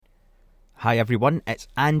Hi everyone, it's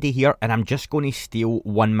Andy here, and I'm just going to steal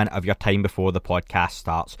 1 minute of your time before the podcast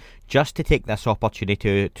starts, just to take this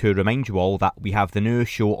opportunity to remind you all that we have the new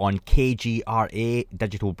show on KGRA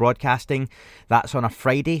Digital Broadcasting. That's on a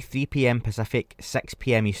Friday, 3pm Pacific,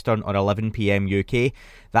 6pm Eastern or 11pm UK.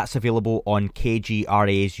 That's available on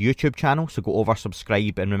KGRA's YouTube channel, so go over,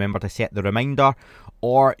 subscribe and remember to set the reminder,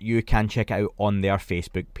 or you can check it out on their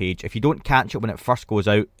Facebook page. If you don't catch it when it first goes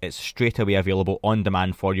out, it's straight away available on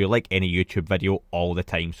demand for you, like any YouTube video, all the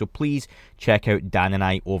time. So please check out Dan and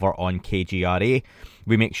I over on KGRA.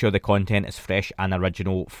 We make sure the content is fresh and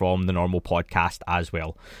original from the normal podcast as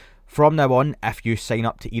well. From now on, if you sign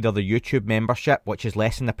up to either the YouTube membership, which is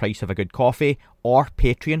less than the price of a good coffee, or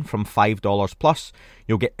Patreon from $5 plus,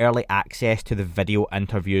 you'll get early access to the video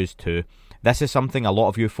interviews too. This is something a lot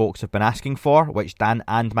of you folks have been asking for, which Dan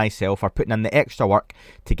and myself are putting in the extra work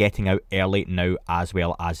to getting out early now, as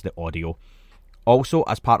well as the audio. Also,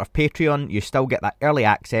 as part of Patreon, you still get that early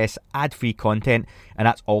access, ad-free content, and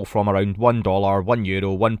that's all from around $1,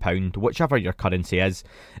 €1, £1, whichever your currency is,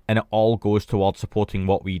 and it all goes towards supporting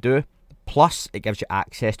what we do. Plus, it gives you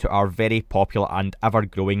access to our very popular and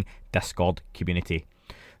ever-growing Discord community.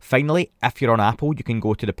 Finally, if you're on Apple, you can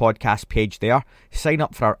go to the podcast page there, sign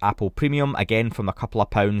up for our Apple Premium, again from a couple of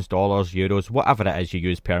pounds, dollars, euros, whatever it is you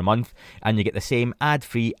use per month, and you get the same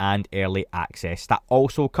ad-free and early access. That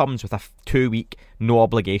also comes with a 2-week,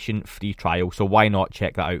 no-obligation free trial, so why not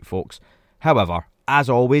check that out, folks? However, as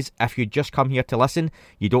always, if you just come here to listen,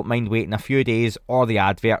 you don't mind waiting a few days or the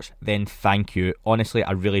adverts, then thank you. Honestly,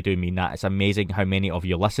 I really do mean that. It's amazing how many of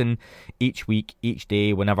you listen each week, each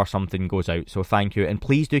day, whenever something goes out. So thank you. And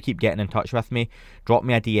please do keep getting in touch with me. Drop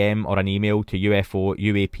me a DM or an email to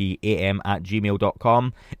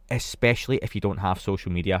ufouapam@gmail.com, especially if you don't have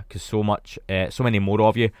social media, because so many more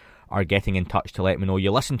of you are getting in touch to let me know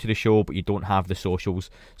you listen to the show, but you don't have the socials.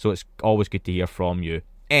 So it's always good to hear from you.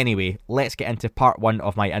 Anyway, let's get into part 1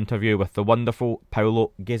 of my interview with the wonderful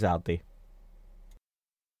Paolo Guizzardi.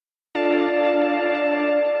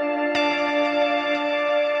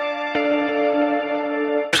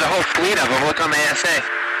 There's a whole fleet of them. Look on the ASA.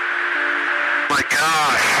 My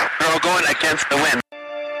gosh. They're all going against the wind.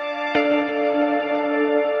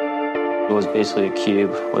 It was basically a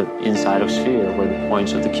cube with inside of a sphere where the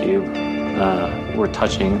points of the cube were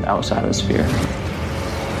touching the outside of the sphere.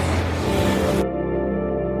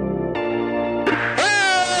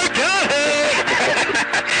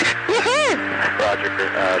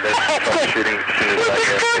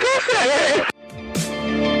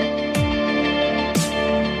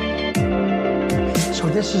 So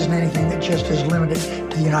this isn't anything that just is limited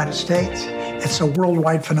to the United States. It's a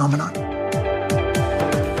worldwide phenomenon.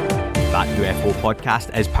 That UFO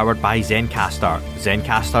podcast is powered by Zencastr.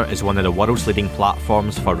 Zencastr is one of the world's leading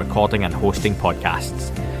platforms for recording and hosting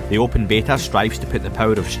podcasts. The open beta strives to put the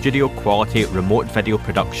power of studio-quality remote video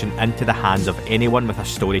production into the hands of anyone with a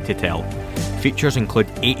story to tell. Features include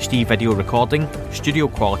HD video recording,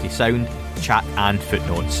 studio-quality sound, chat and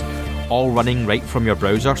footnotes. All running right from your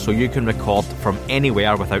browser, so you can record from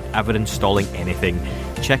anywhere without ever installing anything.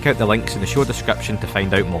 Check out the links in the show description to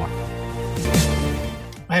find out more.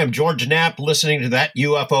 I am George Knapp, listening to that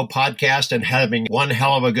UFO podcast and having one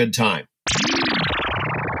hell of a good time.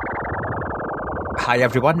 Hi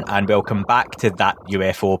everyone, and welcome back to That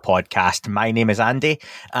UFO podcast. My name is Andy,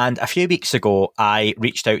 and a few weeks ago I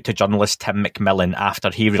reached out to journalist Tim McMillan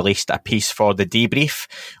after he released a piece for The Debrief,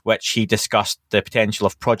 which he discussed the potential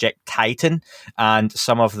of Project Titan and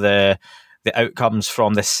some of the outcomes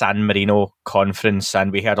from the San Marino conference,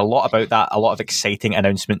 and we heard a lot about that, a lot of exciting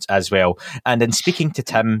announcements as well. And in speaking to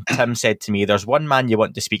Tim, Tim said to me, there's one man you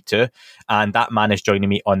want to speak to, and that man is joining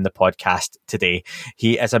me on the podcast today.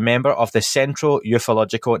 He is a member of the Centro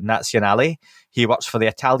Ufologico Nazionale. He works for the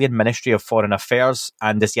Italian Ministry of Foreign Affairs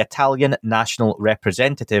and is the Italian national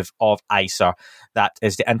representative of ICER, that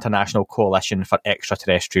is the International Coalition for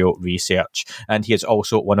Extraterrestrial Research. And he is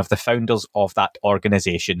also one of the founders of that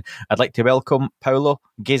organisation. I'd like to welcome Paolo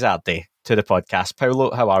Guizzardi to the podcast.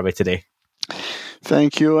 Paolo, how are we today?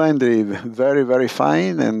 Thank you, Andy. Very, very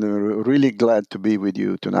fine, and really glad to be with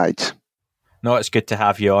you tonight. No, it's good to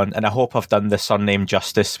have you on, and I hope I've done the surname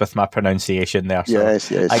justice with my pronunciation there. So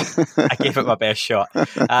yes. I gave it my best shot.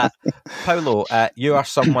 Paolo, you are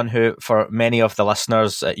someone who, for many of the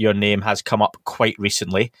listeners, your name has come up quite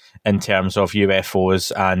recently in terms of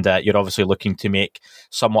UFOs, and you're obviously looking to make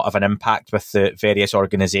somewhat of an impact with the various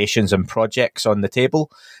organisations and projects on the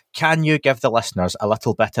table. Can you give the listeners a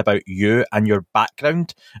little bit about you and your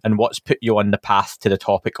background and what's put you on the path to the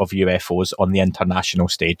topic of UFOs on the international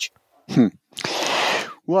stage?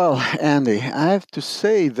 Well, Andy, I have to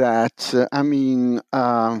say that,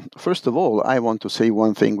 first of all, I want to say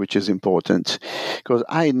one thing which is important, because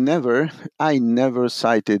I never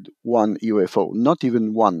cited one UFO, not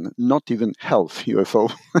even one, not even half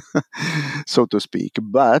UFO, so to speak.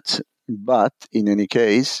 But in any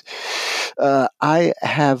case, I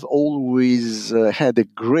have always had a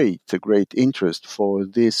great interest for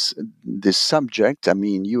this subject. I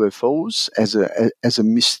mean, UFOs as a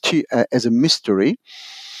mystery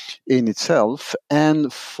in itself,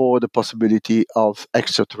 and for the possibility of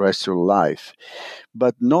extraterrestrial life.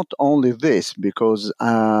 But not only this, because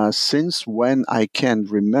since when I can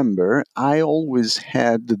remember, I always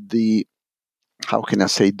had the, how can I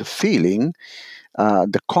say, the feeling,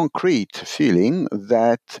 the concrete feeling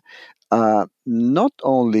that not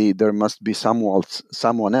only there must be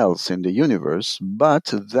someone else in the universe,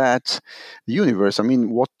 but that the universe, I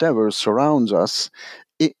mean, whatever surrounds us,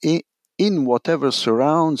 in whatever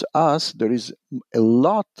surrounds us, there is a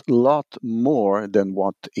lot more than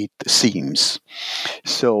what it seems.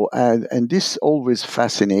 So, and this always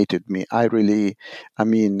fascinated me.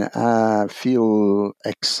 Feel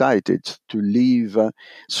excited to live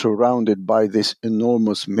surrounded by this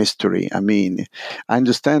enormous mystery. I mean, I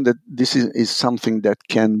understand that this is something that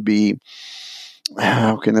can be,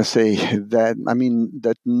 how can I say that? I mean,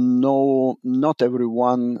 that no, not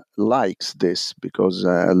everyone likes this, because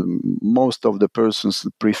most of the persons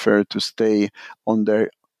prefer to stay on their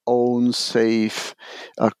own safe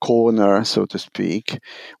corner, so to speak.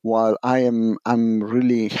 While I'm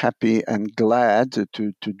really happy and glad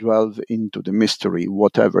to delve into the mystery,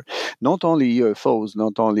 whatever. Not only UFOs,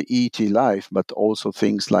 not only ET life, but also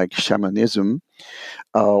things like shamanism,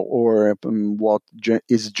 or what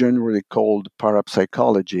is generally called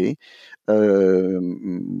parapsychology,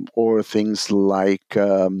 or things like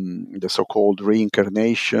the so-called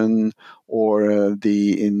reincarnation, or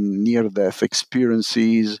the near-death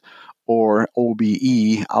experiences, or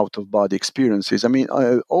OBE, out-of-body experiences. I mean,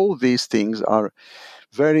 all these things are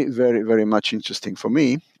very, very, very much interesting for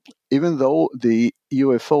me, even though the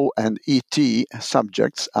UFO and ET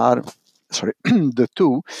subjects are, sorry, the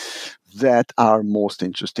two that are most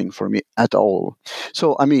interesting for me at all.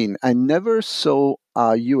 So, I mean, I never saw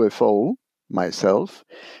a UFO myself.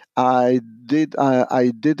 I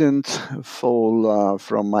didn't fall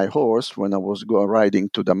from my horse when I was riding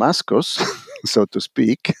to Damascus, so to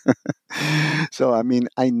speak. So, I mean,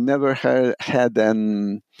 I never had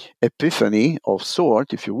an epiphany of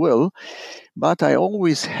sort, if you will, but I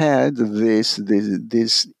always had this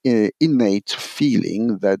innate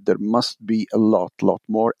feeling that there must be a lot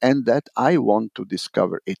more, and that I want to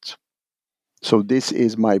discover it. So this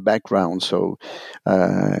is my background. So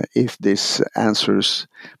if this answers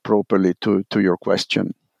properly to your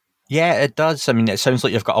question. Yeah, it does. I mean, it sounds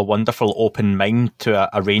like you've got a wonderful open mind to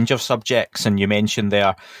a range of subjects. And you mentioned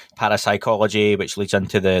there parapsychology, which leads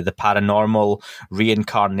into the paranormal,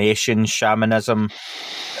 reincarnation, shamanism.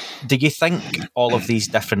 Do you think all of these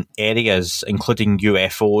different areas, including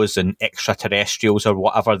UFOs and extraterrestrials or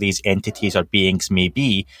whatever these entities or beings may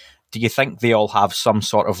be, do you think they all have some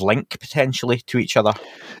sort of link potentially to each other?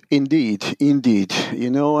 Indeed. You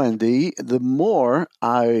know, and the more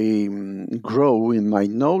I grow in my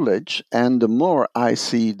knowledge, and the more I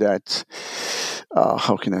see that,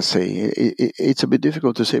 how can I say? It's a bit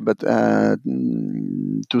difficult to say, but to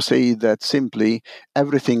say that simply,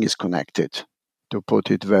 everything is connected. To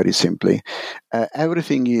put it very simply,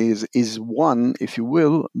 everything is one, if you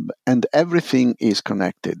will, and everything is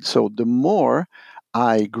connected. So the more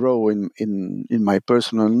I grow in my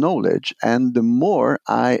personal knowledge, and the more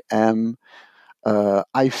I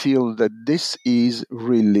feel that this is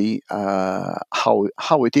really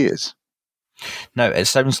how it is. Now, it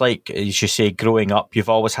sounds like, as you say, growing up, you've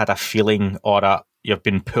always had a feeling you've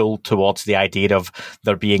been pulled towards the idea of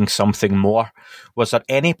there being something more. Was there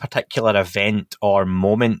any particular event or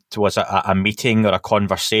moment, was it a meeting or a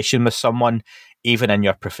conversation with someone, even in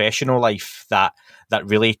your professional life, that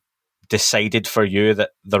really decided for you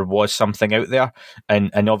that there was something out there?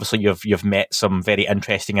 And obviously you've met some very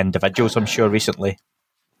interesting individuals, I'm sure, recently.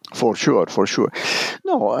 For sure.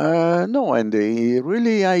 No, and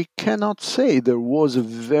really, I cannot say there was a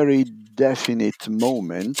very definite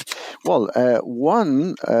moment. Well,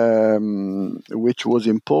 one which was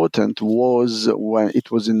important was when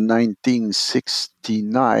it was in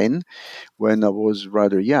 1969, when I was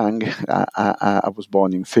rather young. I was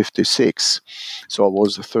born in '56, so I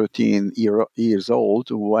was 13 years old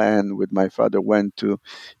when, with my father, went to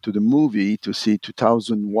the movie to see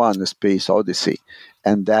 2001: A Space Odyssey,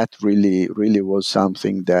 and that really was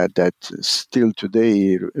something that still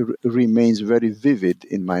today remains very vivid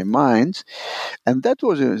in my mind. And that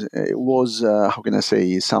was how can I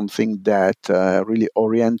say, something that really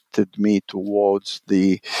oriented me towards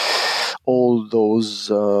the all those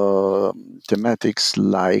thematics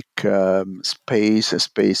like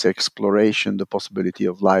space exploration, the possibility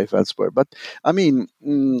of life elsewhere. But I mean,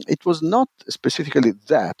 it was not specifically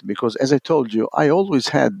that, because, as I told you, I always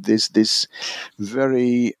had this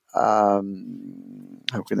very how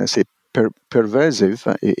can I say, pervasive,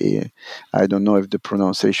 I don't know if the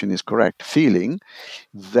pronunciation is correct, feeling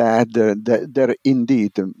that there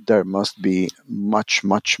indeed there must be much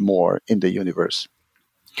more in the universe.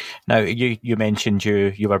 Now, you mentioned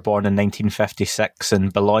you were born in 1956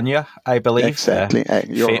 in Bologna, I believe. Exactly,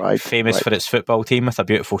 you're right. Famous right. for its football team with a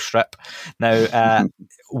beautiful strip. Now,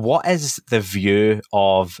 what is the view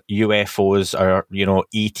of UFOs or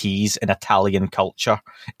ETs in Italian culture?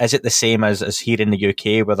 Is it the same as here in the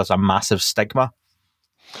UK, where there's a massive stigma?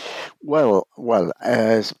 Well.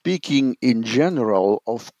 Speaking in general,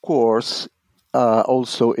 of course,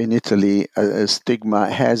 also in Italy, a stigma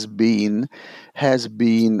has been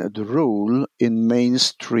the rule in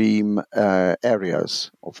mainstream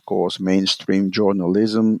areas. Of course, mainstream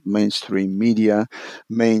journalism, mainstream media,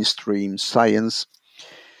 mainstream science.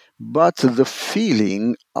 But the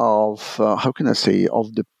feeling of how can I say,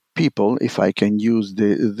 of the people, if I can use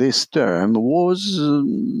this term, was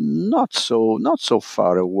not so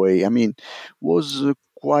far away. I mean, was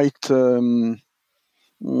quite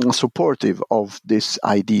supportive of this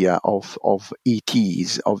idea of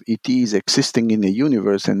ETs existing in the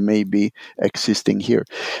universe and maybe existing here.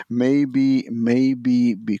 Maybe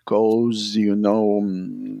because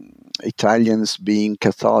Italians, being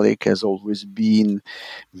Catholic, has always been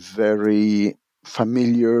very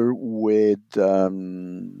familiar with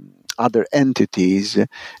other entities.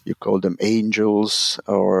 You call them angels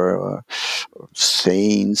or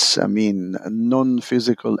saints. I mean,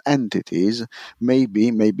 non-physical entities.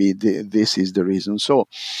 Maybe this is the reason. So,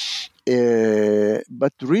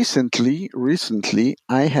 but recently,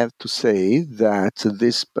 I have to say that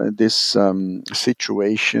this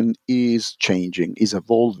situation is changing, is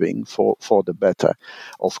evolving for the better.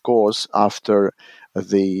 Of course, after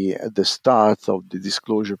the start of the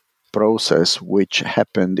disclosure process, which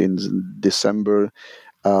happened in December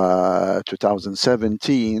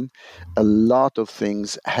 2017, a lot of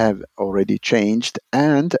things have already changed,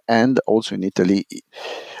 and also in Italy,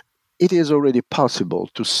 it is already possible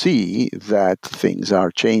to see that things are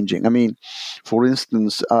changing. I mean, for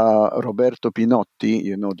instance, Roberto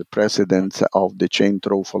Pinotti, the president of the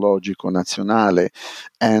Centro Ufologico Nazionale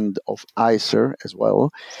and of ICER as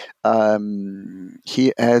well,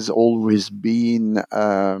 he has always been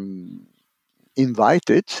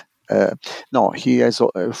invited. No, he has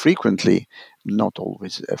frequently, not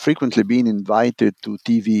always, frequently been invited to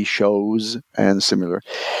TV shows and similar.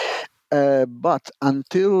 But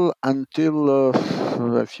until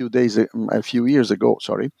a few years ago,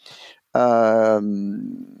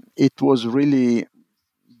 it was really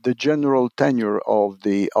the general tenure of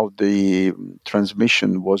the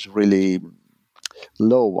transmission was really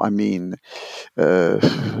low. I mean,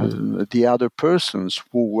 the other persons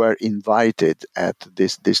who were invited at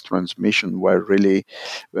this transmission were really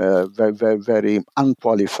very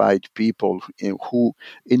unqualified people who,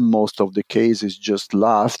 in most of the cases, just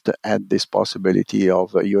laughed at this possibility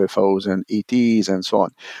of UFOs and ETs and so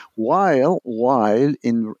on. While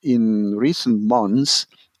in recent months,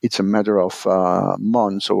 it's a matter of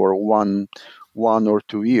months or one or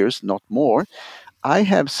 2 years, not more, I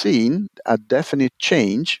have seen a definite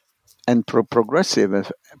change and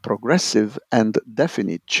progressive and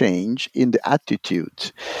definite change in the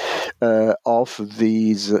attitude of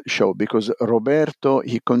these shows, because Roberto,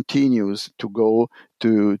 he continues to go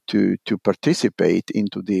to participate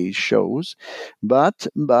into these shows, but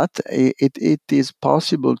it is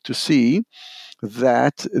possible to see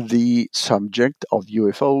that the subject of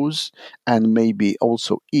UFOs and maybe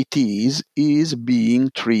also ETs is being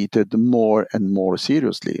treated more and more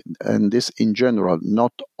seriously. And this in general,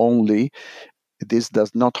 not only this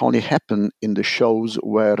does not only happen in the shows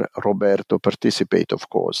where Roberto participates, of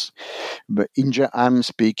course, but I'm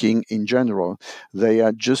speaking in general. They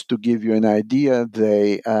are, just to give you an idea,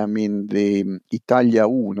 the Italia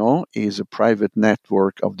Uno is a private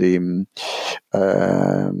network of the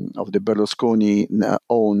Berlusconi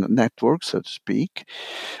own network, so to speak.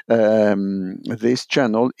 This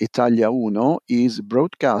channel, Italia Uno, is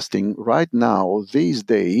broadcasting right now, these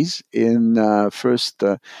days, in first,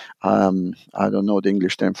 I don't know the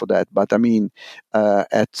English term for that, but I mean,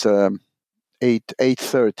 at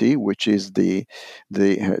 8:30, which is the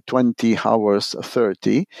 20 hours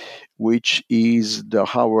 30, which is the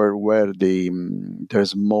hour where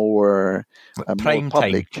there's more Prime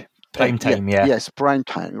public. time. Prime time, yeah. Yes, prime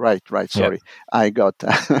time. Right. Sorry, Yep. I got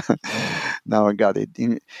now I got it.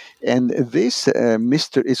 And this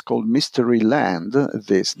is called Mystery Land.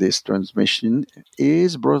 This transmission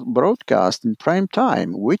is broadcast in prime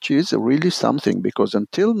time, which is really something, because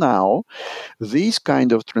until now, these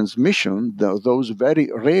kind of transmission, those very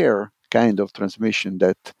rare kind of transmission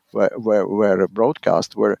that were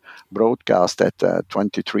broadcast at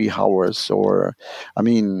 23 hours, or I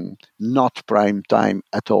mean, not prime time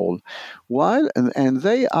at all. While and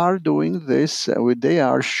they are doing this, they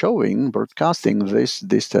are broadcasting this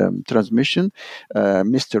transmission,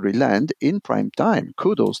 Mystery Land, in prime time.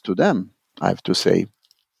 Kudos to them, I have to say.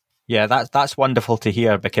 Yeah, that's wonderful to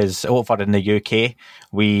hear, because over in the UK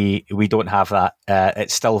we don't have that.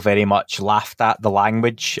 It's still very much laughed at. The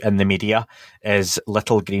language in the media is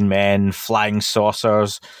little green men, flying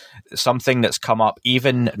saucers. Something that's come up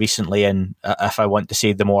even recently in, if I want to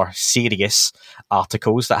say, the more serious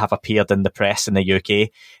articles that have appeared in the press in the UK,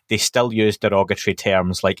 they still use derogatory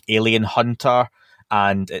terms like alien hunter,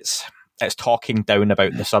 and it's talking down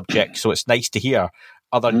about the subject. So it's nice to hear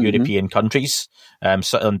other European countries,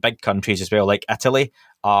 certain big countries as well, like Italy,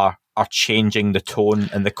 are changing the tone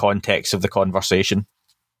and the context of the conversation.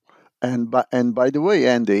 And by the way,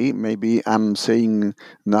 Andy, maybe I'm saying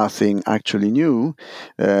nothing actually new.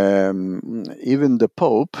 Even the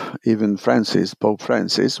Pope, Pope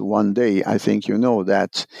Francis, one day, I think you know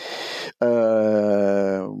that,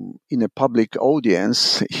 in a public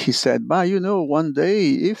audience, he said, "But one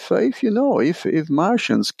day, if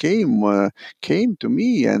Martians came to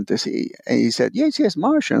me and he said, yes,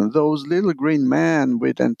 Martians, those little green men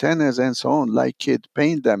with antennas and so on, like kid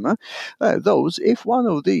paint them, those, if one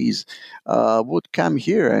of these would come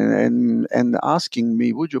here and asking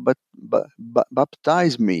me, would you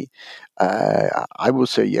baptize me? I would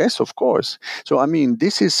say yes, of course." So I mean,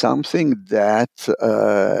 this is something that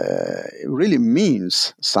really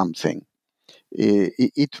means something.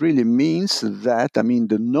 It really means that, I mean,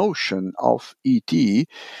 the notion of ETs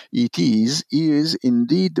is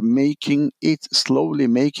indeed slowly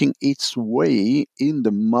making its way in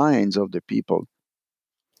the minds of the people.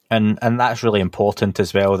 And that's really important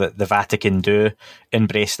as well, that the Vatican do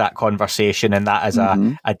embrace that conversation, and that is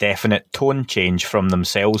a definite tone change from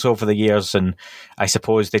themselves over the years. And I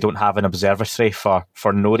suppose they don't have an observatory for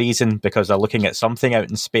no reason, because they're looking at something out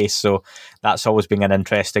in space. So that's always been an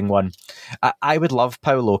interesting one. I would love,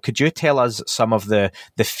 Paolo, could you tell us some of the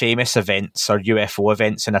famous events or UFO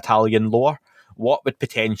events in Italian lore? What would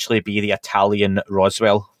potentially be the Italian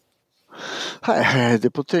Roswell?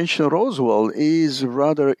 The potential Roswell is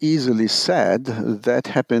rather easily said. That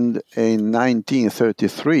happened in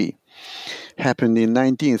 1933.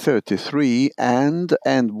 And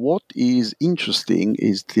what is interesting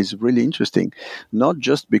is really interesting, not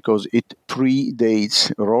just because it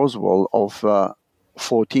predates Roswell of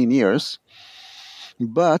 14 years,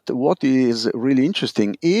 but what is really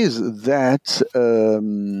interesting is that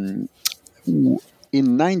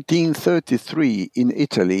in 1933 in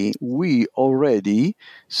Italy, we already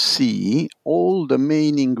see all the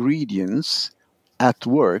main ingredients at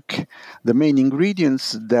work, the main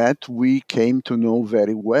ingredients that we came to know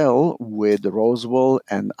very well with Roswell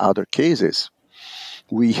and other cases.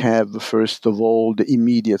 We have, first of all, the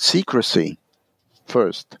immediate secrecy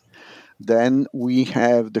first. Then we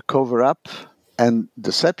have the cover-up and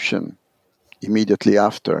deception immediately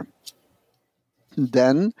after.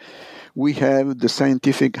 Then we have the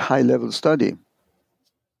scientific high-level study.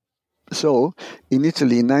 So, in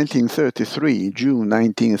Italy in June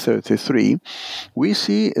 1933, we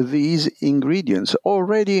see these ingredients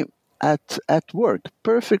already at work,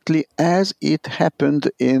 perfectly as it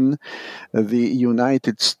happened in the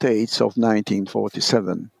United States of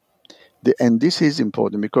 1947. And this is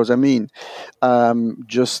important because, I mean,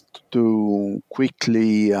 just to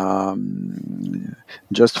quickly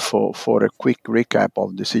just for a quick recap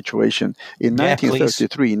of the situation. In Yeah, please.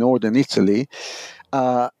 1933, in northern Italy,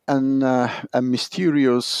 a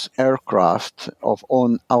mysterious aircraft of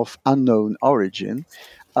unknown origin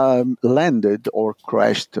landed or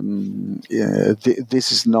crashed.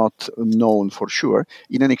 This is not known for sure.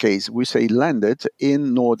 In any case, we say landed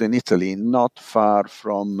in northern Italy, not far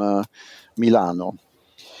from Milano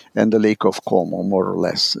and the Lake of Como, more or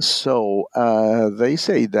less. So they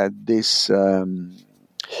say that this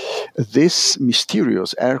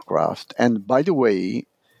mysterious aircraft, and by the way,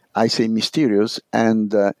 I say mysterious,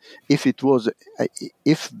 and if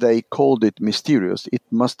they called it mysterious, it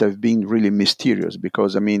must have been really mysterious,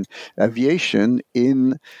 because I mean, aviation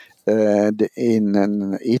in Italy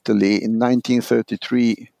in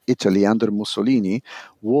 1933, Italy under Mussolini,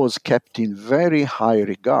 was kept in very high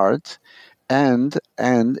regard, and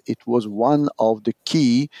it was one of the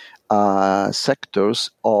key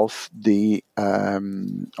sectors of the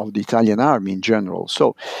Italian army in general.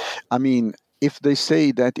 So, I mean, if they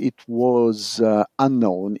say that it was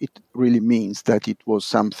unknown, it really means that it was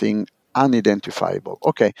something unidentifiable.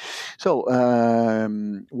 Okay, so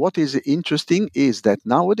what is interesting is that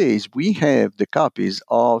nowadays we have the copies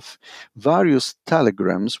of various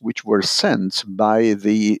telegrams which were sent by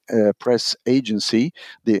the press agency,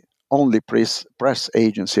 the only press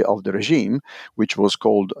agency of the regime, which was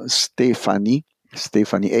called Stefani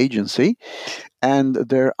Agency. And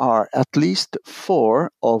there are at least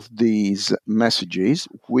 4 of these messages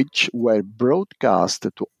which were broadcast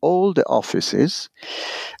to all the offices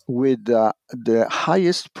with the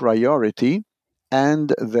highest priority,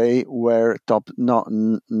 and they were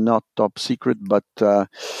not top secret, but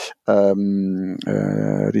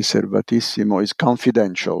riservatissimo is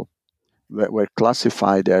confidential. Were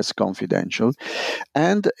classified as confidential,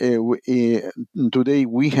 and today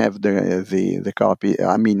we have the copy.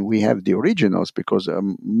 I mean, we have the originals, because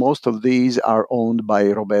most of these are owned by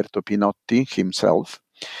Roberto Pinotti himself.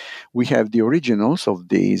 We have the originals of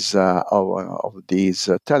these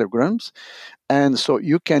telegrams, and so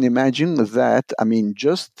you can imagine that. I mean,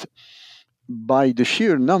 just by the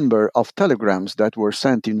sheer number of telegrams that were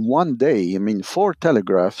sent in one day, I mean, 4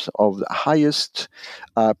 telegraphs of the highest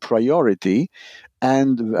priority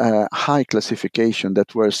and high classification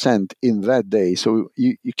that were sent in that day. So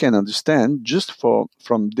you can understand just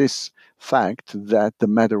from this fact that the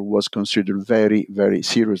matter was considered very, very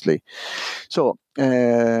seriously. So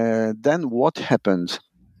then what happened?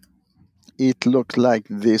 It looked like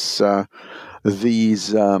these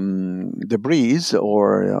debris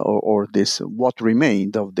or this what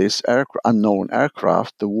remained of this unknown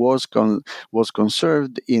aircraft was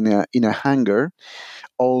conserved in a hangar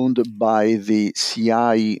owned by the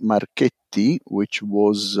CI Marchetti, which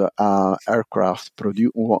was aircraft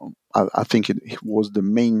I think it was the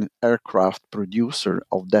main aircraft producer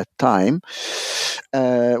of that time,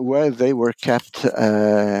 where they were kept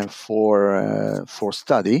for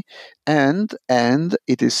study, and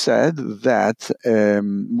it is said that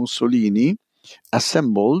Mussolini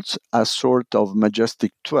assembled a sort of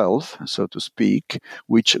Majestic 12, so to speak,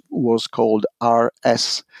 which was called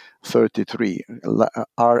RS 33,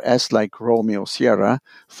 RS like Romeo Sierra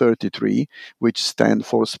 33, which stand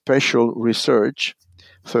for Special Research.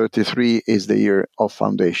 33 is the year of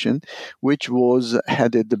foundation, which was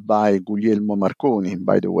headed by Guglielmo Marconi,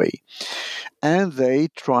 by the way. And they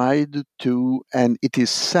tried to, and it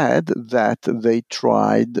is said that they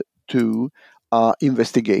tried to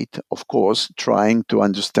investigate, of course, trying to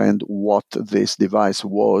understand what this device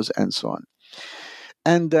was and so on.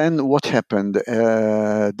 And then what happened?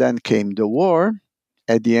 Then came the war.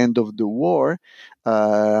 At the end of the war,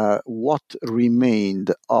 what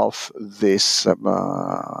remained of this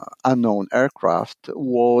unknown aircraft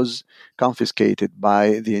was confiscated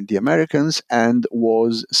by the Americans and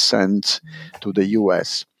was sent to the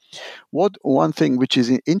US. One thing which is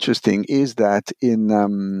interesting is that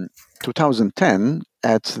in 2010,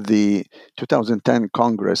 at the 2010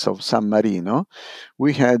 Congress of San Marino,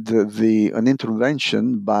 we had an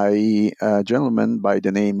intervention by a gentleman by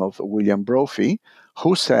the name of William Brophy,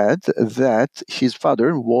 who said that his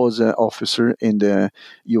father was an officer in the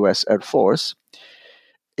U.S. Air Force.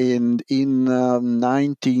 In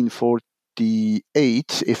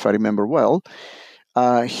 1948, if I remember well,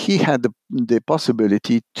 he had the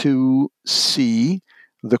possibility to see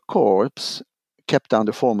the corpse kept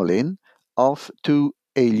under formalin of 2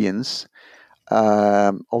 aliens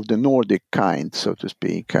of the Nordic kind, so to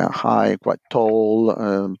speak, high, quite tall,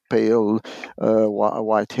 pale,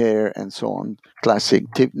 white hair, and so on. Classic,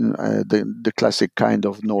 the classic kind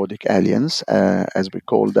of Nordic aliens, as we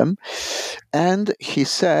call them. And he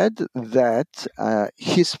said that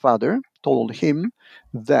his father told him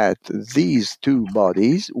that these two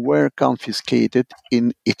bodies were confiscated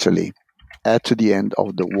in Italy at the end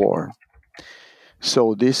of the war.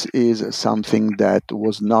 So this is something that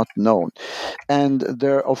was not known. And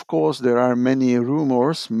there, of course, there are many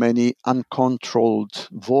rumors, many uncontrolled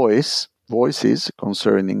voices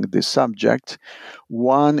concerning this subject.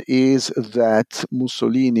 One is that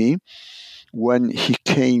Mussolini, when he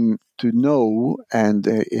came to know and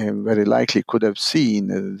very likely could have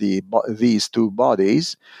seen these two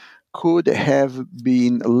bodies, could have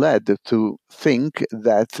been led to think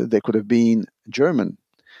that they could have been German.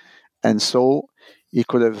 And so he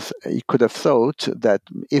could have thought that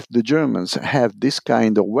if the Germans have this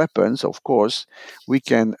kind of weapons, of course,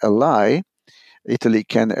 Italy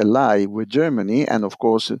can ally with Germany, and of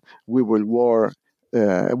course we will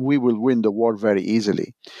win the war very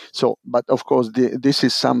easily. So, but of course, this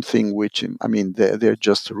is something which, I mean, they're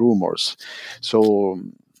just rumors. So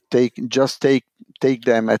take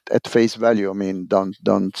them at face value. I mean,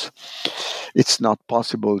 don't. It's not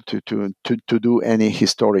possible to do any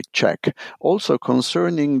historic check. Also,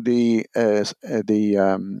 concerning the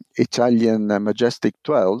Italian Majestic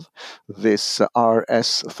 12, this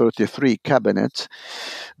RS-33 cabinet,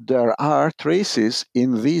 there are traces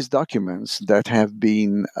in these documents that have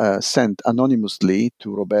been sent anonymously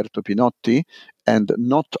to Roberto Pinotti, and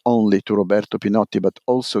not only to Roberto Pinotti, but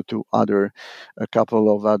also to a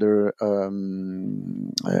couple of other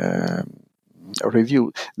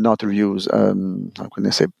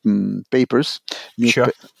papers,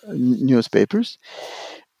 newspapers.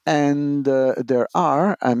 And there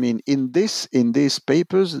are, I mean, in these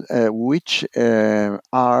papers, which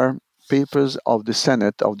are papers of the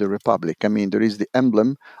Senate of the Republic. I mean, there is the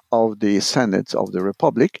emblem of the Senate of the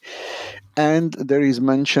Republic, and there is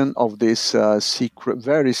mention of this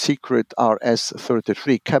very secret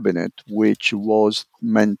RS-33 cabinet, which was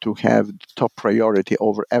meant to have top priority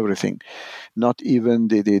over everything. Not even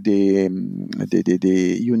the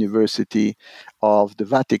University of the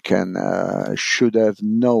Vatican should have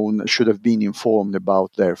been informed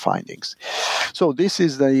about their findings. So this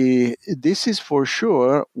is for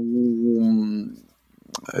sure.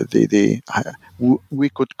 We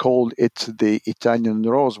could call it the Italian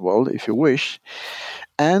Roswell, if you wish,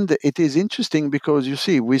 and it is interesting because we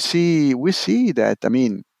see that, I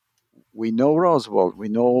mean, we know Roswell, we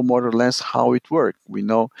know more or less how it worked, we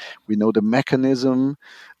know the mechanism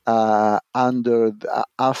after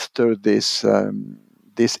this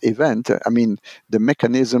event. I mean, the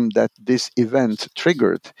mechanism that this event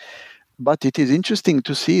triggered. But it is interesting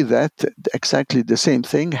to see that exactly the same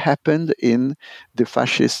thing happened in the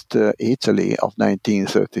fascist Italy of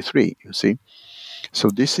 1933, you see. So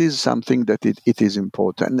this is something that it is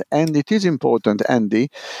important. And it is important,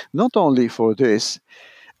 Andy, not only for this,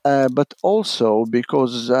 but also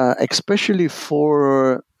because especially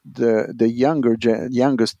for the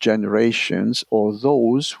youngest generations, or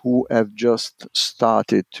those who have just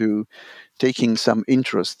started to taking some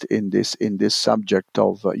interest in this subject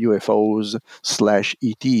of UFOs/ETs,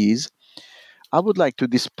 I would like to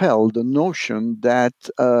dispel the notion that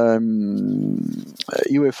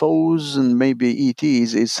UFOs and maybe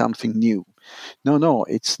ETs is something new. No,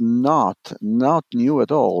 it's not new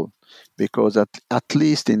at all, because at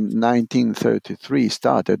least in 1933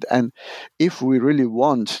 started. And if we really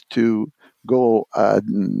want to go,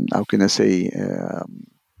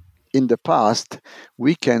 in the past,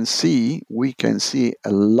 we can see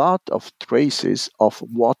a lot of traces of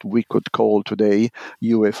what we could call today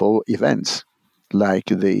UFO events. Like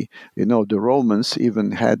the Romans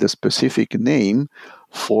even had a specific name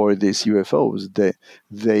for these UFOs.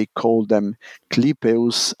 They called them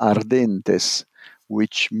clipeus ardentes,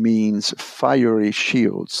 which means fiery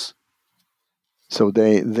shields. So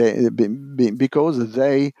because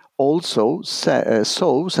they also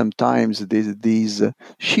saw sometimes these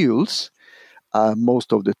shields.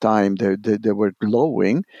 Most of the time they were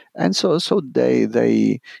glowing, and so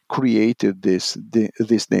they created this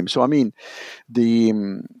name. So I mean,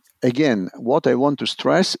 again, what I want to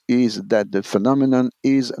stress is that the phenomenon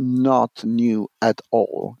is not new at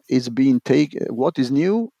all. It's being taken. What is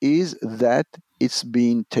new is that it's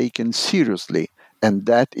being taken seriously, and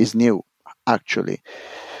that is new, actually,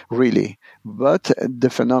 really. But the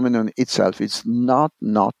phenomenon itself is not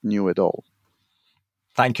new at all.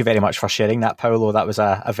 Thank you very much for sharing that, Paolo. That was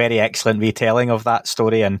a very excellent retelling of that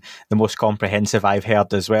story, and the most comprehensive I've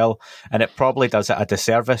heard as well. And it probably does it a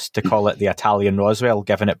disservice to call it the Italian Roswell,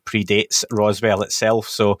 given it predates Roswell itself.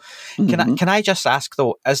 So can I just ask,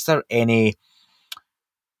 though, is there any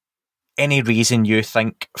reason you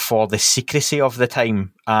think for the secrecy of the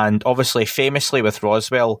time? And obviously, famously with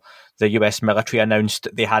Roswell, the US military announced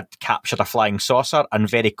they had captured a flying saucer and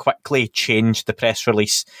very quickly changed the press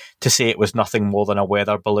release to say it was nothing more than a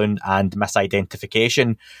weather balloon and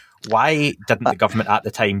misidentification. Why didn't the government at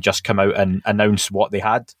the time just come out and announce what they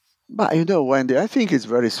had? But Wendy, I think it's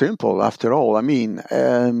very simple after all. I mean,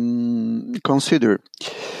 consider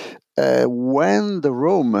when the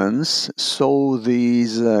Romans saw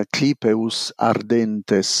these clipeus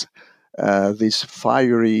ardentes, these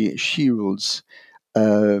fiery shields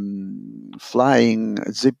flying,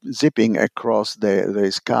 zipping across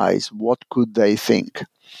the skies, what could they think?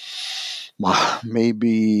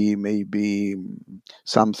 Maybe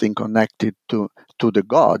something connected to the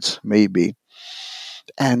gods, maybe.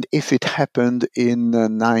 And if it happened in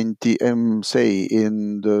in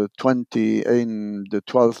the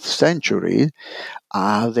 12th century,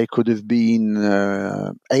 they could have been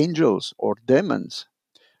angels or demons,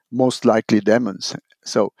 most likely demons.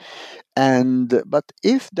 So, but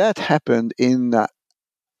if that happened in a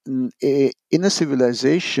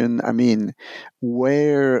civilization, I mean,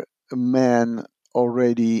 where man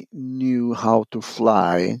already knew how to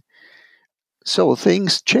fly, so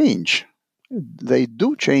things change. They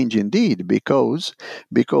do change indeed, because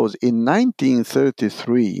in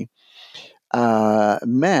 1933,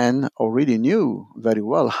 man already knew very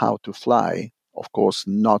well how to fly. Of course,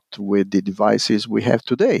 not with the devices we have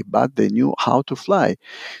today, but they knew how to fly.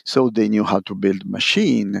 So they knew how to build a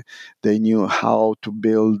machine. They knew how to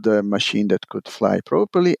build a machine that could fly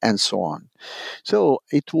properly, and so on. So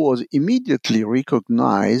it was immediately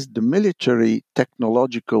recognized the military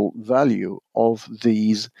technological value of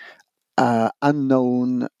these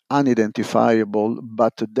unknown, unidentifiable,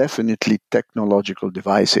 but definitely technological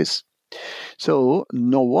devices. So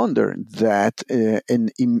no wonder that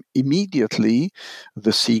immediately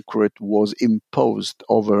the secret was imposed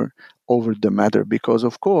over the matter, because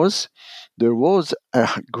of course there was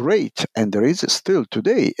a great, and there is still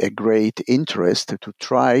today, a great interest to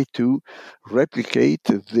try to replicate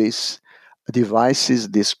this devices,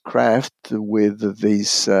 this craft, with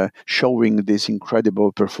this showing these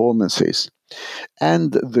incredible performances.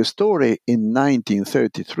 And the story in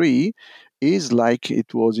 1933 is like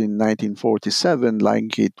it was in 1947,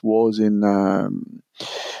 like it was in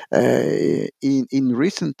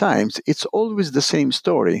recent times. It's always the same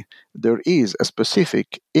story. There is a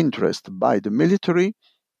specific interest by the military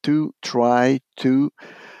to try to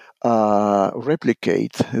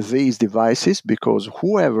replicate these devices, because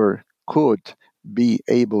whoever could be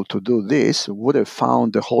able to do this would have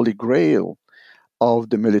found the holy grail of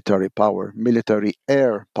the military power, military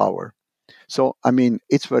air power. So, I mean,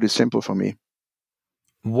 it's very simple for me.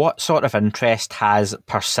 What sort of interest has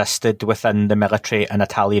persisted within the military and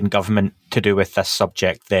Italian government to do with this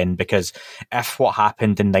subject then? Because if what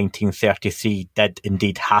happened in 1933 did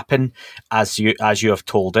indeed happen, as you have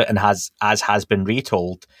told it, and as has been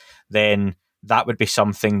retold, then that would be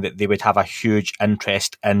something that they would have a huge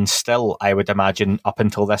interest in still, I would imagine, up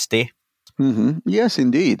until this day. Mm-hmm. Yes,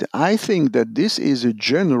 indeed. I think that this is a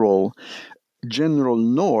general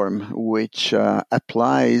norm which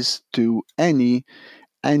applies to any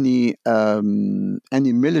military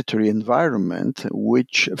environment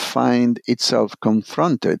which find itself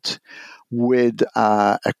confronted with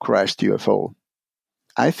a crashed UFO.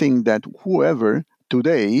 I think that whoever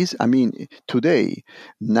today,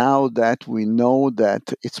 now that we know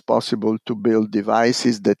that it's possible to build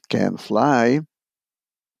devices that can fly,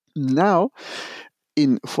 now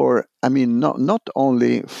not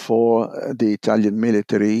only for the Italian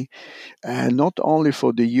military, not only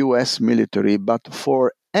for the US military, but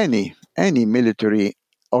for any military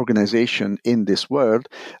organization in this world,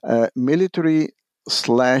 military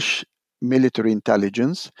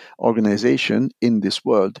intelligence organization in this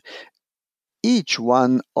world, each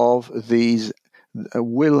one of these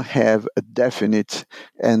will have a definite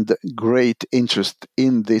and great interest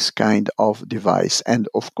in this kind of device. And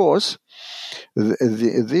of course,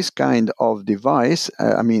 this kind of device,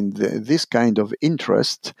 this kind of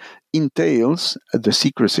interest entails the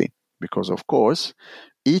secrecy, because of course,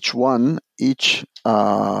 each military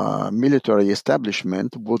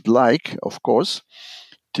establishment would like, of course,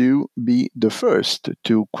 to be the first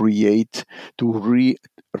to create, to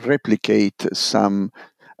replicate some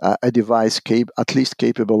a device at least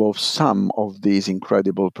capable of some of these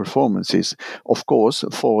incredible performances, of course,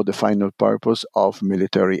 for the final purpose of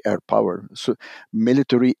military air power, so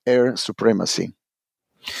military air supremacy.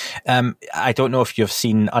 I don't know if you've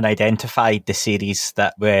seen Unidentified, the series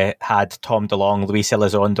that we had Tom DeLonge, Luis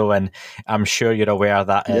Elizondo, and I'm sure you're aware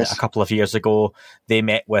that Yes. a couple of years ago they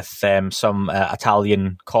met with some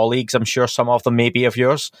Italian colleagues. I'm sure some of them may be of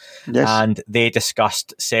yours. Yes. And they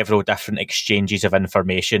discussed several different exchanges of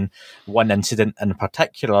information. One incident in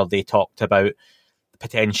particular, they talked about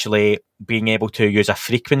potentially being able to use a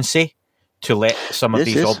frequency to let some of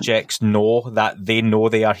these objects know that they know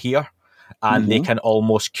they are here, and they can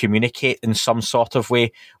almost communicate in some sort of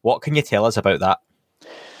way. What can you tell us about that?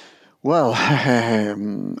 Well, I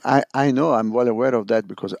know, I'm well aware of that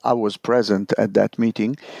because I was present at that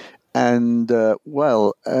meeting. And,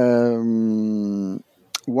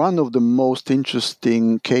 one of the most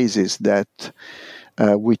interesting cases that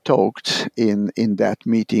we talked in that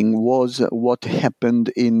meeting was what happened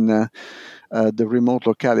in the remote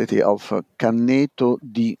locality of Canneto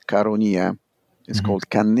di Caronia. It's called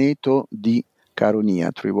Canneto di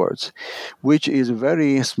Caronia, 3 words, which is a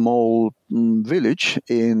very small village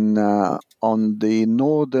in on the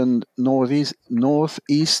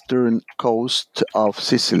northeastern coast of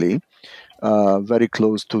Sicily, very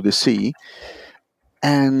close to the sea.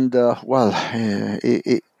 And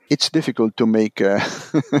it's difficult to make a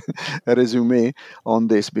resume on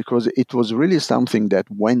this because it was really something that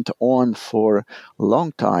went on for a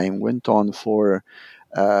long time, went on for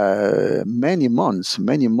many months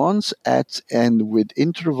and with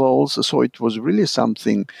intervals. So it was really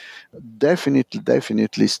something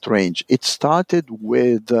definitely strange. It started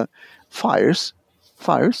with fires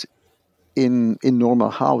in normal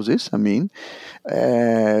houses. I mean,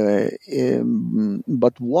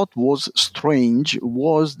 but what was strange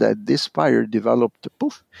was that this fire developed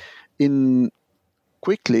in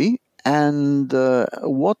quickly, and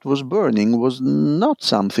what was burning was not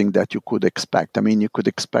something that you could expect. I mean, you could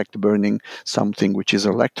expect burning something which is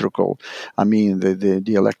electrical. I mean,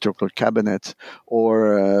 the electrical cabinet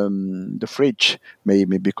or the fridge,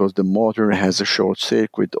 maybe because the motor has a short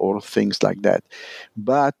circuit or things like that.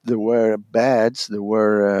 But there were beds, there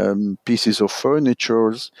were pieces of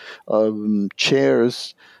furniture,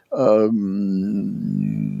 chairs,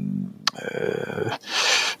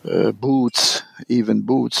 boots, even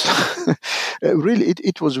boots. Really,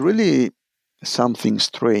 it was really something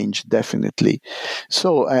strange, definitely.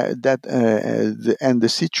 So the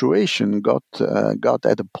situation got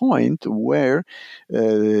at a point where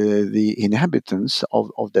the inhabitants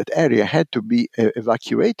of that area had to be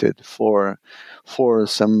evacuated for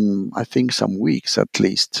some, I think, some weeks at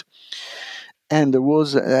least. And there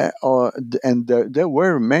was there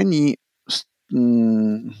were many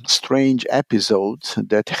strange episodes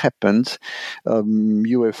that happened,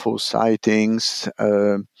 UFO sightings.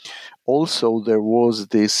 Also, there was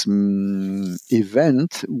this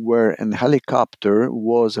event where a helicopter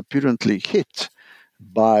was apparently hit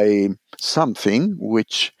by something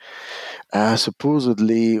which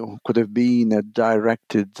supposedly could have been a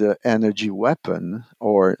directed energy weapon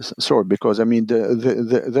or sort, because I mean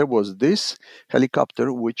there was this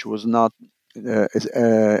helicopter which was not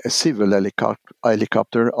a civil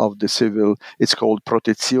helicopter of the civil. It's called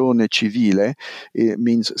Protezione Civile. It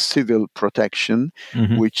means civil protection,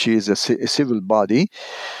 which is a civil body.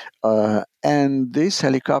 And this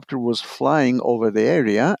helicopter was flying over the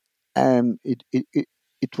area, and it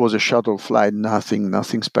was a shuttle flight,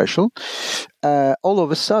 nothing special. All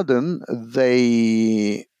of a sudden,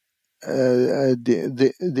 the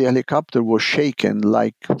helicopter was shaken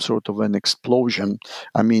like sort of an explosion.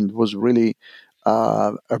 I mean, it was really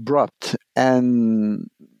abrupt, and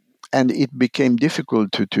it became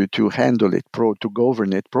difficult to handle it, to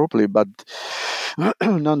govern it properly. But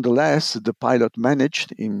nonetheless, the pilot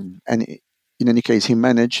managed, in any case, he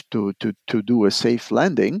managed to do a safe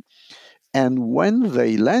landing. And when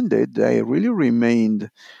they landed, they really remained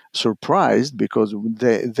surprised because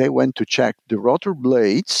they went to check the rotor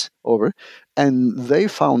blades and they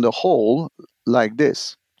found a hole like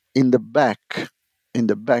this in the back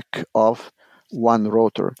of one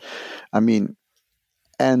rotor. I mean,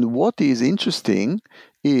 and what is interesting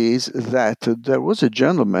is that there was a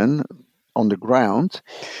gentleman on the ground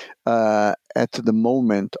at the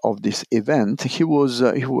moment of this event. He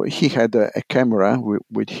had a camera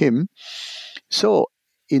with him, so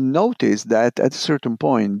he noticed that at a certain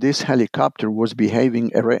point this helicopter was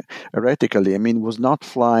behaving erratically. I mean, was not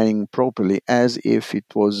flying properly, as if it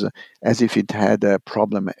had a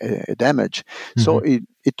problem, a damage. So it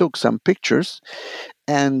took some pictures,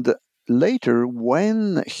 and later,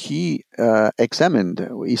 when he examined,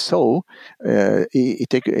 he saw, he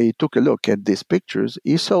took a look at these pictures.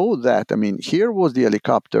 He saw that, I mean, here was the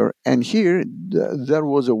helicopter, and here there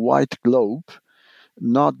was a white globe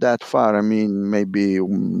not that far. I mean, maybe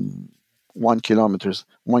 1 kilometer,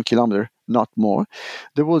 not more.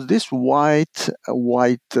 There was this white,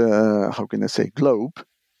 how can I say, globe.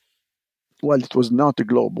 Well, it was not a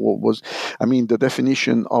globe. I mean, the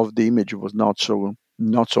definition of the image was not so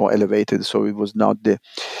elevated, so it was not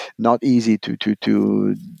easy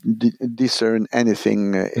to discern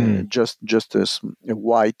anything. Just a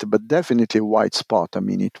white, but definitely a white spot. I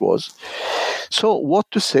mean, it was. So, what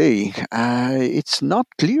to say? It's not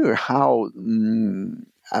clear how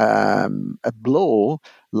a blow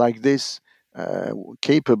like this,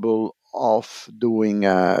 capable of doing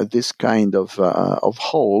this kind of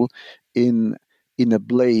hole in a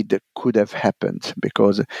blade, could have happened,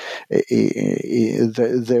 because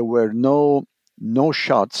there were no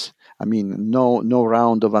shots. I mean, no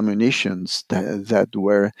round of ammunitions that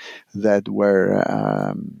were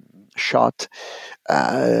shot.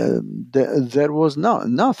 There was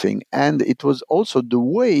nothing, and it was also the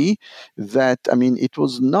way that, I mean, it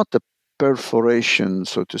was not a perforation,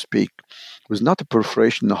 so to speak. It was not a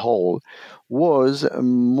perforation hole. Was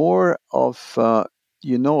more of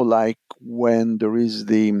like when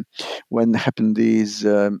happened these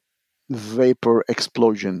vapor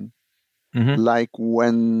explosion, like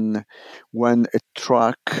when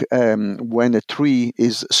a tree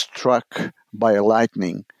is struck by a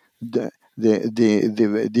lightning, the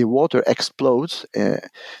water explodes.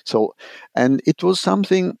 And it was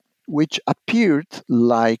something which appeared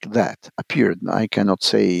like that. I cannot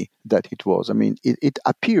say that it was. I mean, it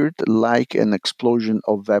appeared like an explosion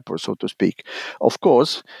of vapor, so to speak. Of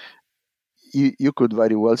course, you could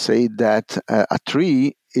very well say that a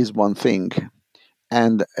tree is one thing,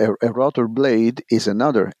 and a rotor blade is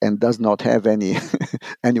another, and does not have any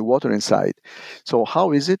any water inside. So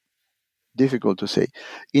how is it? Difficult to say.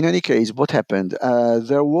 In any case, what happened?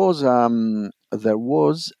 There was a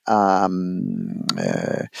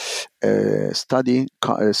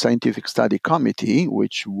scientific study committee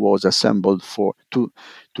which was assembled to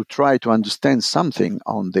try to understand something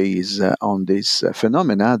on these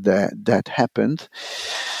phenomena that happened.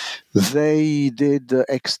 They did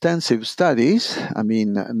extensive studies. I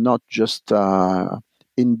mean, not just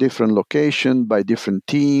in different locations by different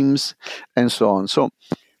teams and so on. So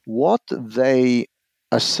what they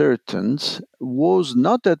ascertained was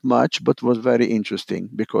not that much, but was very interesting,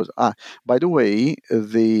 because, by the way,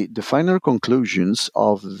 the final conclusions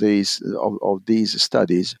of these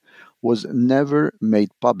studies was never made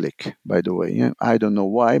public. By the way, I don't know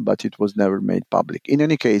why, but it was never made public. In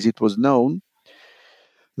any case, it was known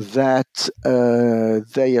that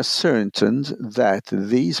they ascertained that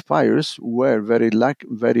these fires were very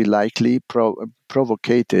likely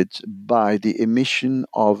provoked by the emission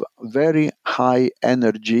of very high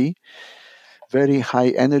energy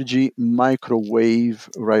microwave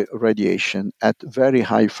radiation at very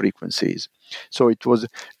high frequencies. So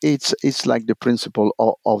it's like the principle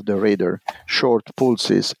of the radar: short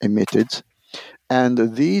pulses emitted.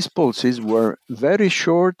 And these pulses were very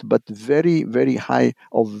short, but very, very high,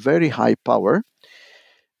 of very high power,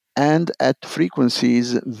 and at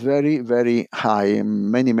frequencies very, very high,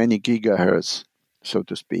 many, many gigahertz, so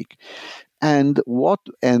to speak. And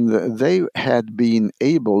they had been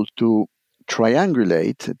able to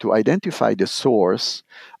triangulate, to identify the source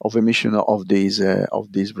of emission of these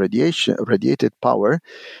radiated power,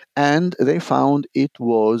 and they found it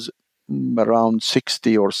was around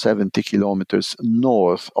 60 or 70 kilometers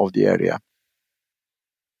north of the area.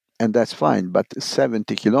 And that's fine, but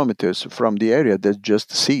 70 kilometers from the area, that's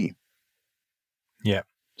just sea. Yeah.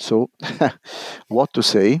 So, what to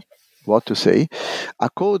say?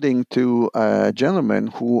 According to a gentleman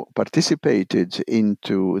who participated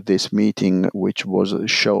into this meeting, which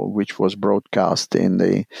was broadcast in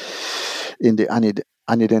the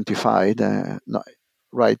unidentified.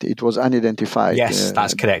 Right, it was unidentified. Yes,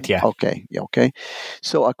 that's correct. Yeah. Okay.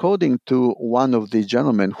 So, according to one of the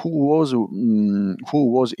gentlemen who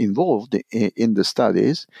was involved in the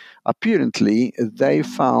studies, apparently they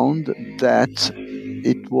found that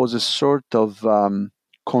it was a sort of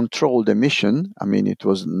controlled emission. I mean, it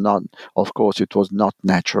was not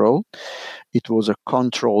natural. It was a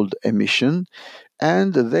controlled emission,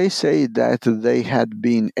 and they say that they had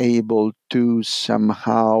been able to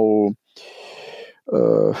somehow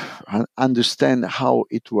understand how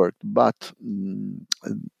it worked, but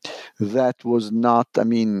that was not. I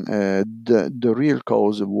mean, the real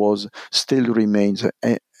cause still remains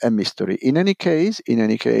a mystery. In any case,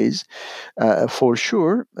 for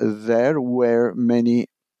sure, there were many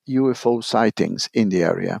UFO sightings in the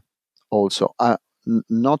area. Also,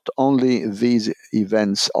 not only these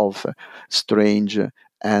events of strange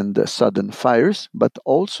and sudden fires, but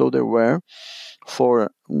also there were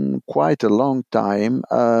for quite a long time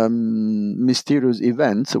mysterious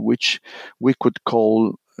events, which we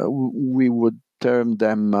would term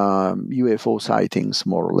them UFO sightings,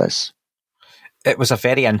 more or less. It was a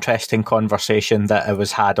very interesting conversation that it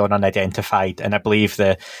was had on Unidentified, and I believe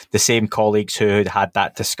the same colleagues who had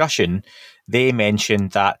that discussion, they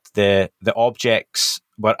mentioned that the objects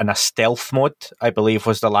were in a stealth mode, I believe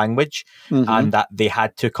was the language, and that they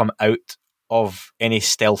had to come out of any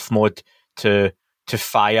stealth mode to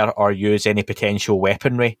fire or use any potential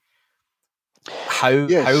weaponry. How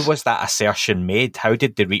was that assertion made? How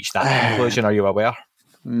did they reach that conclusion? Are you aware?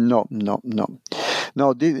 No.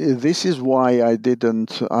 This is why I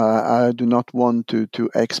didn't. I do not want to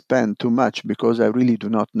expand too much, because I really do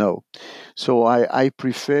not know. So I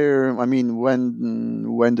prefer. I mean,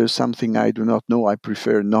 when there's something I do not know, I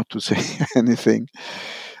prefer not to say anything,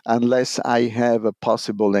 unless I have a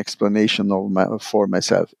possible explanation for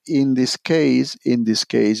myself. In this case,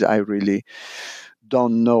 I really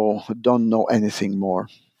don't know anything more.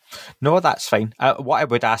 No, that's fine. What I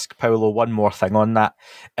would ask, Paolo, one more thing on that.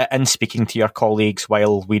 In speaking to your colleagues,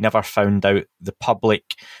 while we never found out, the public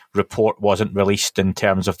report wasn't released in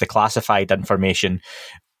terms of the classified information,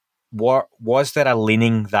 was there a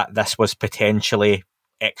leaning that this was potentially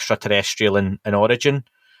extraterrestrial in origin,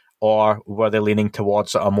 or were they leaning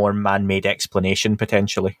towards a more man-made explanation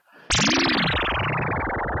potentially?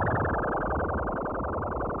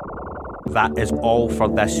 That is all for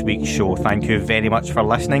this week's show. Thank you very much for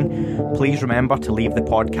listening. Please remember to leave the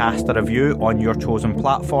podcast a review on your chosen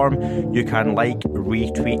platform. You can like,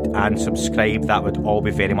 retweet and subscribe. That would all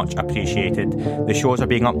be very much appreciated. The shows are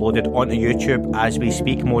being uploaded onto YouTube as we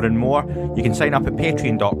speak more and more. You can sign up at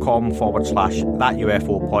patreon.com/That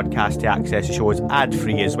UFO podcast to access the shows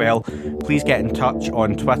ad-free as well. Please get in touch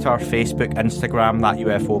on Twitter, Facebook, Instagram, That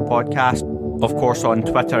UFO podcast. Of course, on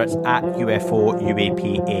Twitter, it's at UFO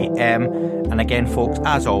UAPAM. And again, folks,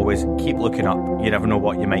 as always, keep looking up. You never know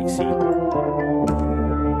what you might see.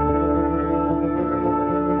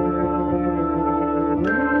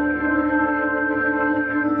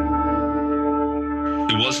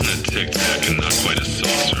 It wasn't a tic-tac and not quite a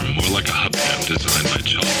saucer, more like a hubcap designed by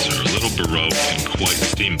Chaucer, a little baroque and quite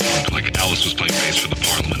steampunk, like Alice was playing bass for the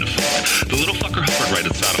Parliament of Folk. The little fucker hovered right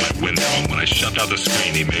outside of my window, and when I shoved out the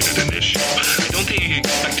screen, he made it an issue. I don't think he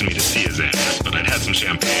expected me to see his ass, but I'd had some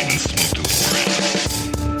champagne and smoked a little grass.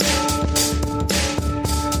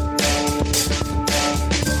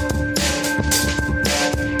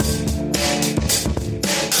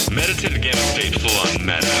 Meditative gamma state full on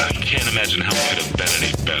meta. Can't imagine how it could have been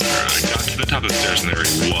any better. I got to the top of the stairs and there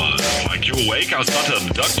he was. Like, you awake? I was about to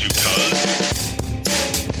abduct you, cuz.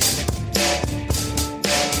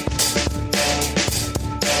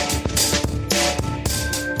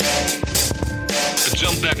 I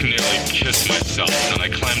jumped back and nearly kissed myself, and I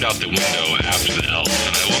climbed out the window after the elf,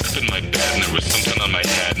 and I woke up in my bed and there was something on my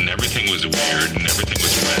head and everything was weird and everything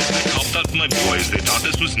was red. And I called out to my boys. They thought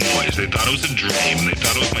this was noise. They thought it was a dream. They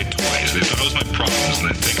thought it was my toys. They thought it was my problems, and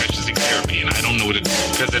they think I should seek therapy, and I don't know what it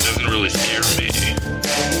is because it doesn't really scare me.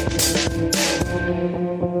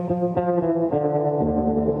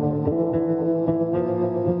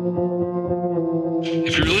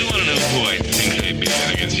 If you really want to know who I think may be, I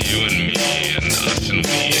think it's you and me and us and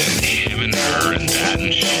we and him and her and that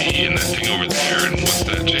and she and that thing over there and what's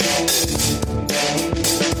that, Jake?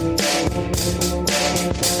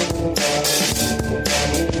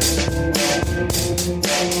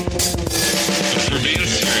 But if we're being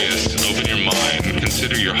serious, open your mind,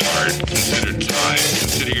 consider your heart, consider time,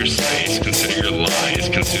 consider your space, consider your lies,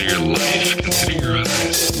 consider your life, consider your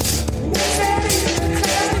eyes.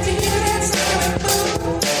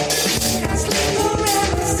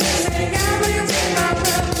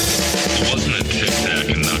 It wasn't a tic-tac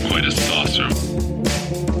and not quite a saucer.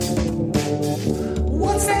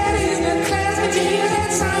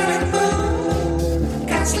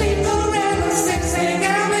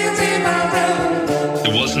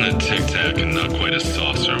 It wasn't a tic-tac and not quite a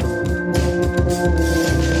saucer.